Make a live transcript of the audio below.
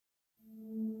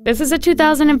This is a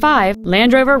 2005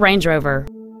 Land Rover Range Rover.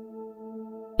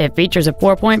 It features a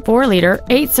 4.4-liter,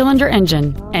 8-cylinder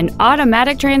engine, an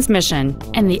automatic transmission,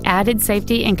 and the added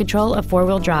safety and control of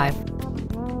four-wheel drive.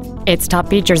 Its top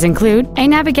features include a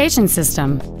navigation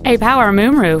system, a power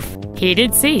moonroof,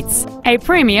 heated seats, a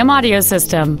premium audio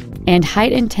system, and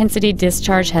high-intensity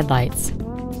discharge headlights.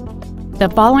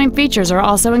 The following features are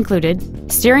also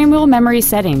included: steering wheel memory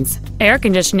settings, air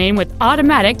conditioning with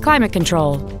automatic climate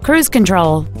control, cruise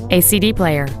control, a CD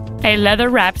player, a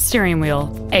leather-wrapped steering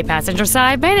wheel, a passenger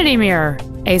side vanity mirror,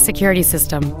 a security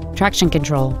system, traction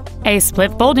control, a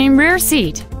split folding rear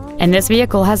seat, and this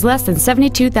vehicle has less than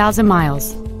 72,000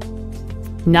 miles.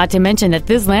 Not to mention that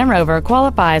this Land Rover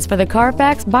qualifies for the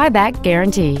Carfax buyback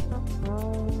guarantee.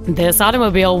 This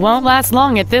automobile won't last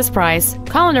long at this price.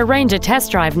 Call and arrange a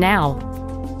test drive now.